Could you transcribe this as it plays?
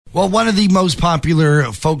Well, one of the most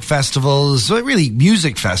popular folk festivals, really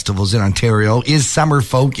music festivals in Ontario, is Summer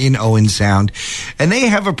Folk in Owen Sound. And they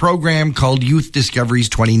have a program called Youth Discoveries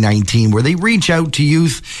 2019 where they reach out to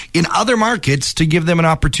youth in other markets to give them an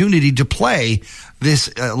opportunity to play this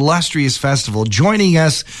illustrious festival. Joining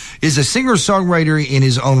us is a singer-songwriter in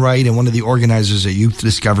his own right and one of the organizers at Youth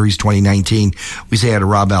Discoveries 2019. We say hi to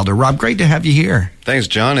Rob Elder. Rob, great to have you here. Thanks,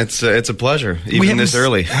 John. It's a pleasure, even this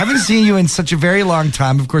early. I haven't seen you in such a very long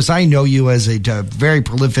time. Of course, I know you as a very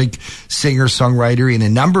prolific singer-songwriter in a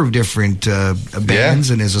number of different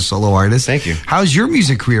bands and as a solo artist. Thank you. How's your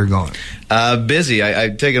music career going? Busy.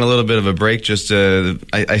 I've taken a little bit of a break.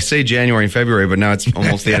 I say January and February, but now it's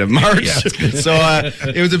almost the end of March. So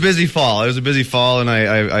it was a busy fall. And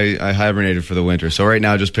I hibernated for the winter. So right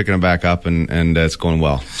now, just picking it back up, and it's going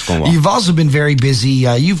well. You've also been very busy.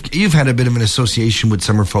 You've had a bit of an association with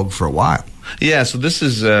Summer Folk for a while. Yeah, so this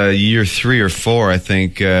is year 3 or 4, I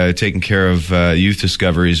think, taking care of Youth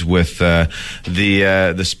Discoveries with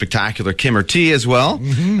the spectacular Kimmer T as well,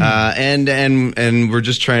 and we're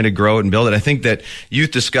just trying to grow it and build it. I think that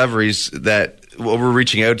Youth Discoveries, that what we're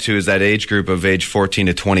reaching out to is that age group of age 14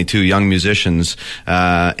 to 22, young musicians,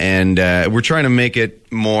 and we're trying to make it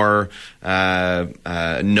more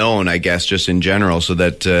known, I guess, just in general, so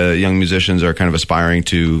that young musicians are kind of aspiring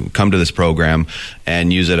to come to this program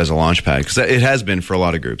and use it as a launch pad, because it has been for a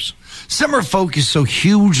lot of groups. Summer Folk is so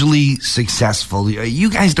hugely successful. You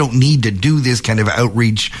guys don't need to do this kind of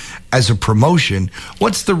outreach as a promotion.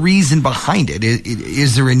 What's the reason behind it?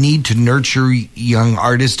 Is there a need to nurture young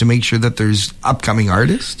artists to make sure that there's upcoming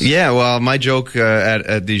artists? Yeah, well, my joke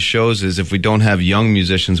at these shows is if we don't have young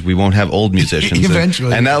musicians, we won't have old musicians.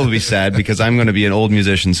 Eventually. And that will be sad, because I'm going to be an old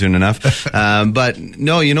musician soon enough. But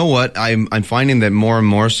no, you know what? I'm finding that more and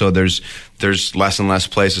more so there's less and less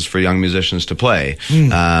places for young musicians to play.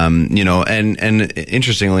 And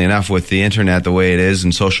interestingly enough, with the internet the way it is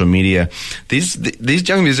and social media, these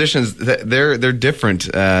young musicians, they're different.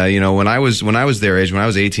 When I was their age, when I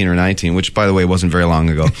was 18 or 19, which by the way wasn't very long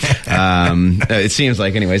ago, it seems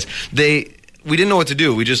like, anyways, we didn't know what to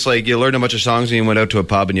do. We just you learned a bunch of songs and you went out to a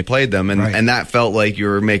pub and you played them, and that felt like you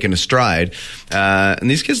were making a stride. And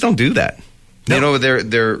these kids don't do that. No.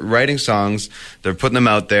 They're writing songs. They're putting them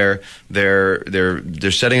out there.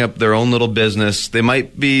 They're setting up their own little business. They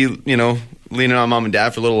might be leaning on mom and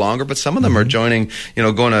dad for a little longer, but some of them are joining,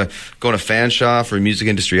 going to Fanshawe for music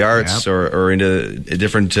industry arts, or into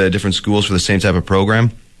different schools for the same type of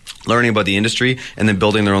program, learning about the industry, and then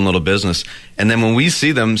building their own little business. And then when we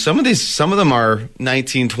see them, some of them are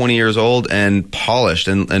 19, 20 years old and polished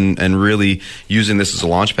and really using this as a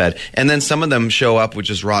launch pad. And then some of them show up with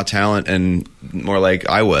just raw talent and more like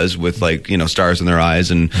I was, with stars in their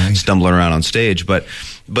eyes and stumbling around on stage. But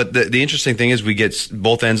the interesting thing is we get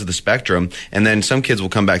both ends of the spectrum, and then some kids will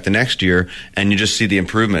come back the next year and you just see the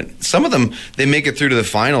improvement. Some of them, they make it through to the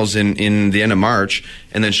finals in the end of March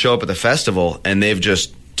and then show up at the festival and they've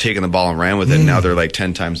just taken the ball and ran with it. Now they're like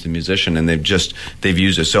 10 times the musician, and they've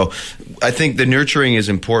used it. So I think the nurturing is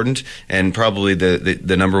important, and probably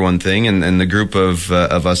the number one thing, and the group of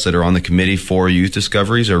us that are on the committee for Youth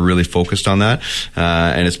Discoveries are really focused on that,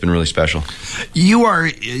 and it's been really special. You are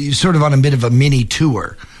sort of on a bit of a mini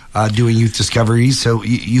tour doing Youth Discoveries, so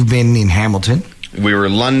you've been in Hamilton. We were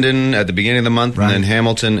in London at the beginning of the month, and then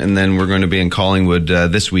Hamilton, and then we're going to be in Collingwood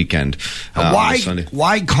this weekend.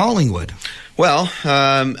 Why Collingwood? Well,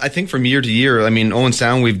 I think from year to year, Owen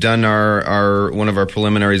Sound, we've done our one of our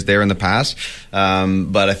preliminaries there in the past,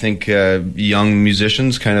 but I think young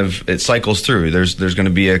musicians it cycles through. There's going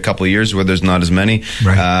to be a couple of years where there's not as many.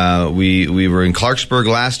 We were in Clarksburg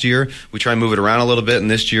last year. We try and move it around a little bit,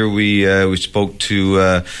 and this year we spoke to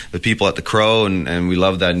the people at the Crow, and we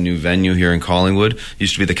love that new venue here in Collingwood.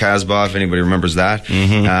 Used to be the Casbah, if anybody remembers that,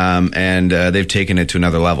 and they've taken it to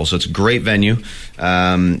another level. So it's a great venue.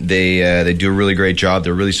 They do a really great job.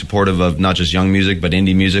 They're really supportive of not just young music, but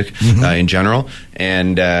indie music in general.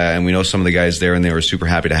 And we know some of the guys there, and they were super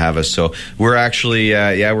happy to have us. So we're actually,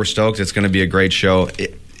 we're stoked. It's going to be a great show.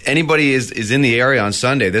 Anybody is in the area on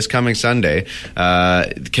Sunday, this coming Sunday,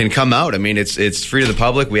 can come out. It's free to the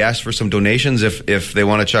public. We ask for some donations if they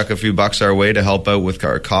want to chuck a few bucks our way to help out with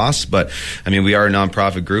our costs. But we are a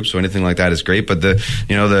nonprofit group, so anything like that is great. But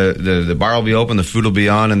the bar will be open, the food will be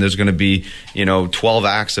on, and there's going to be 12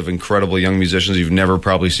 acts of incredible young musicians you've never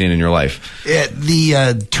probably seen in your life.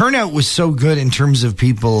 The turnout was so good in terms of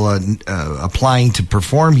people applying to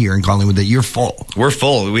perform here in Collingwood that you're full. We're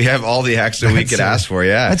full. We have all the acts that we could ask for.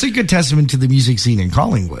 Yeah. That's a good testament to the music scene in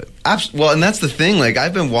Collingwood. Well, and that's the thing. Like,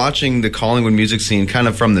 I've been watching the Collingwood music scene kind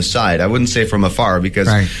of from the side. I wouldn't say from afar, because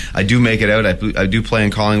I do make it out. I do play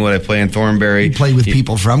in Collingwood. I play in Thornbury. You play with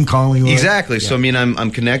people from Collingwood. Exactly. Yeah. So, I mean,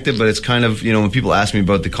 I'm connected, but it's kind of, when people ask me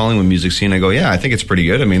about the Collingwood music scene, I go, yeah, I think it's pretty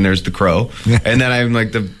good. I mean, there's the Crow, and then I'm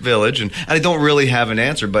like the Village, and I don't really have an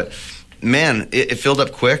answer, but man, it filled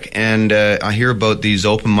up quick, and I hear about these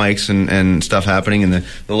open mics and stuff happening, and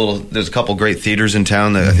there's a couple great theaters in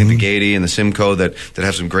town, I think the Gaiety and the Simcoe that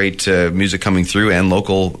have some great music coming through, and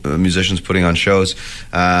local musicians putting on shows.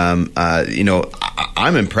 I'm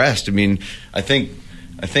impressed. I mean, I think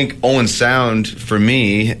Owen Sound, for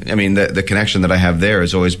me, I mean, the connection that I have there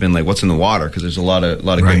has always been like, what's in the water? Because there's a lot of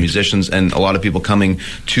great musicians, and a lot of people coming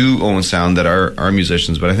to Owen Sound that are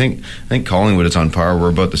musicians. But I think Collingwood is on par. We're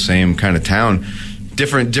about the same kind of town.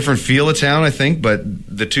 Different feel of town, I think, but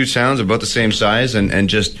the two towns are about the same size, and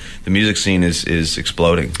just the music scene is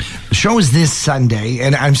exploding. The show is this Sunday,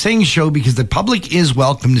 and I'm saying show because the public is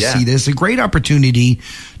welcome to see this. A great opportunity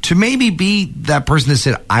to maybe be that person that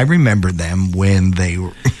said, I remember them when they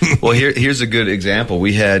were... Well, here's a good example.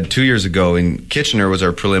 We had 2 years ago in Kitchener was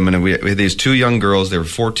our preliminary. We had these two young girls. They were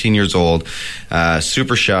 14 years old,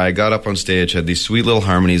 super shy, got up on stage, had these sweet little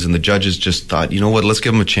harmonies, and the judges just thought, you know what, let's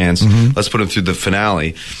give them a chance. Let's put them through the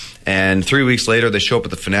finale. And 3 weeks later, they show up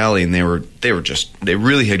at the finale, and they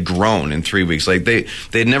really had grown in 3 weeks. Like, they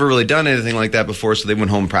had never really done anything like that before, so they went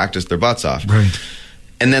home and practiced their butts off. Right.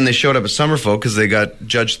 And then they showed up at Summerfolk because they got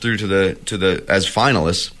judged through to the as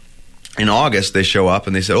finalists. In August, they show up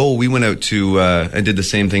and they said, "Oh, we went out to and did the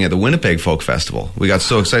same thing at the Winnipeg Folk Festival." We got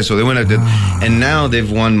so excited, so they went out, and now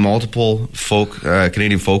they've won multiple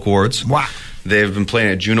Canadian Folk Awards. Wow. They've been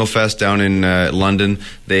playing at Juno Fest down in London.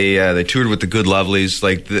 They toured with the Good Lovelies.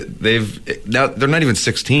 Like now they're not even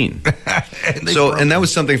 16. And that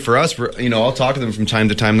was something for us. I'll talk to them from time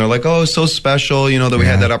to time. They're like, "Oh, it's so special, that we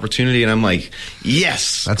had that opportunity." And I'm like,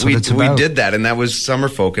 "Yes, that's what it's about. We did that, and that was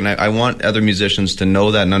Summerfolk." And I want other musicians to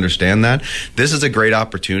know that and understand that this is a great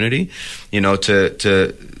opportunity.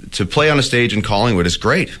 To play on a stage in Collingwood is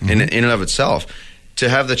great in and of itself. To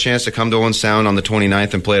have the chance to come to Owen Sound on the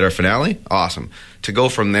 29th and play at our finale, awesome. To go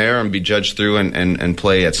from there and be judged through and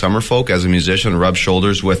play at Summerfolk as a musician and rub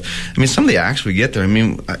shoulders with, some of the acts we get there,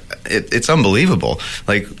 it's unbelievable.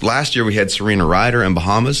 Like last year we had Serena Ryder and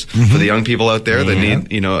Bahamas for the young people out there that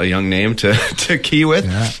need, a young name to key with.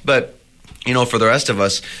 Yeah. But for the rest of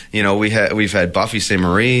us, we've had Buffy St.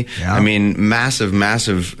 Marie. Yeah. Massive,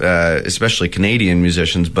 especially Canadian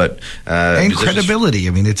musicians, but and credibility.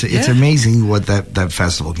 It's amazing what that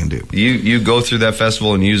festival can do. You go through that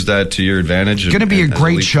festival and use that to your advantage. It's going to be a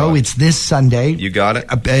great show. It's this Sunday. You got it.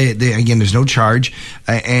 Again, there's no charge.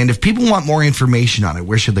 And if people want more information on it,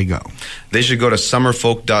 where should they go? They should go to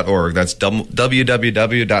summerfolk.org. That's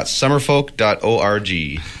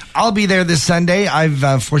www.summerfolk.org. I'll be there this Sunday.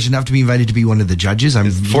 I'm fortunate enough to be invited to be one of the judges.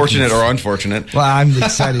 I'm fortunate or unfortunate. Well, I'm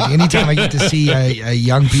excited. Anytime I get to see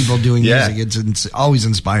young people doing music, it always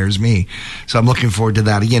inspires me. So I'm looking forward to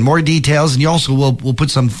that. Again, more details, and you also we'll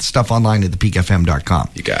put some stuff online at thepeakfm.com.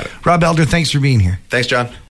 You got it. Rob Elder, thanks for being here. Thanks, John.